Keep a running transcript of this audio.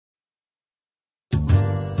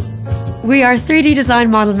We are 3D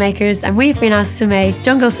design model makers and we've been asked to make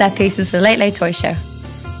jungle set pieces for the Late Late Toy Show.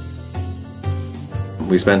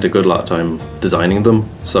 We spent a good lot of time designing them,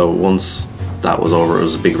 so once that was over it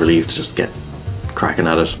was a big relief to just get cracking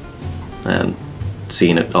at it and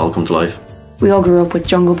seeing it all come to life. We all grew up with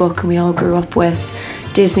Jungle Book and we all grew up with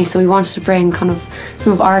Disney, so we wanted to bring kind of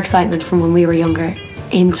some of our excitement from when we were younger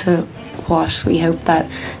into what we hope that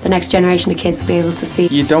the next generation of kids will be able to see.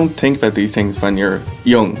 You don't think about these things when you're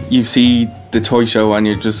young. You see the toy show and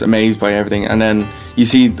you're just amazed by everything, and then you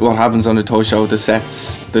see what happens on the toy show, the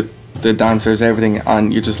sets, the dancers, everything,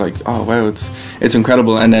 and you're just like, oh wow, it's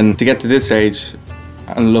incredible. And then to get to this stage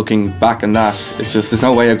and looking back on that, it's just, there's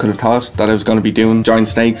no way I could have thought that I was going to be doing giant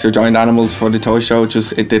snakes or giant animals for the toy show.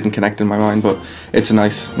 It didn't connect in my mind, but it's a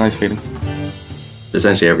nice feeling.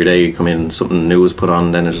 Essentially every day you come in, something new was put on,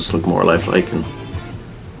 and then it just looked more lifelike, and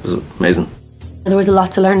it was amazing. There was a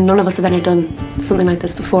lot to learn. None of us have ever done something like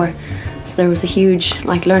this before, so there was a huge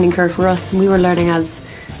learning curve for us, and we were learning as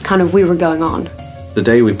kind of we were going on. The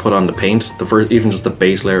day we put on the paint, even just the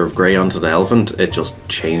base layer of grey onto the elephant, it just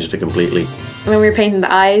changed it completely. When we were painting the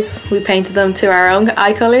eyes, we painted them to our own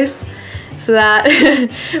eye colours, so that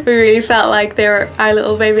we really felt like they were our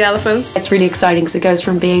little baby elephants. It's really exciting because it goes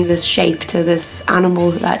from being this shape to this animal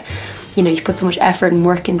that, you know, you put so much effort and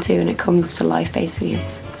work into, and it comes to life basically.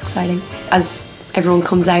 It's exciting. As everyone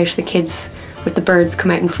comes out, the kids with the birds come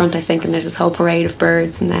out in front, I think, and there's this whole parade of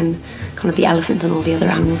birds, and then kind of the elephant and all the other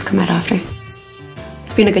animals come out after.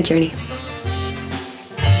 It's been a good journey.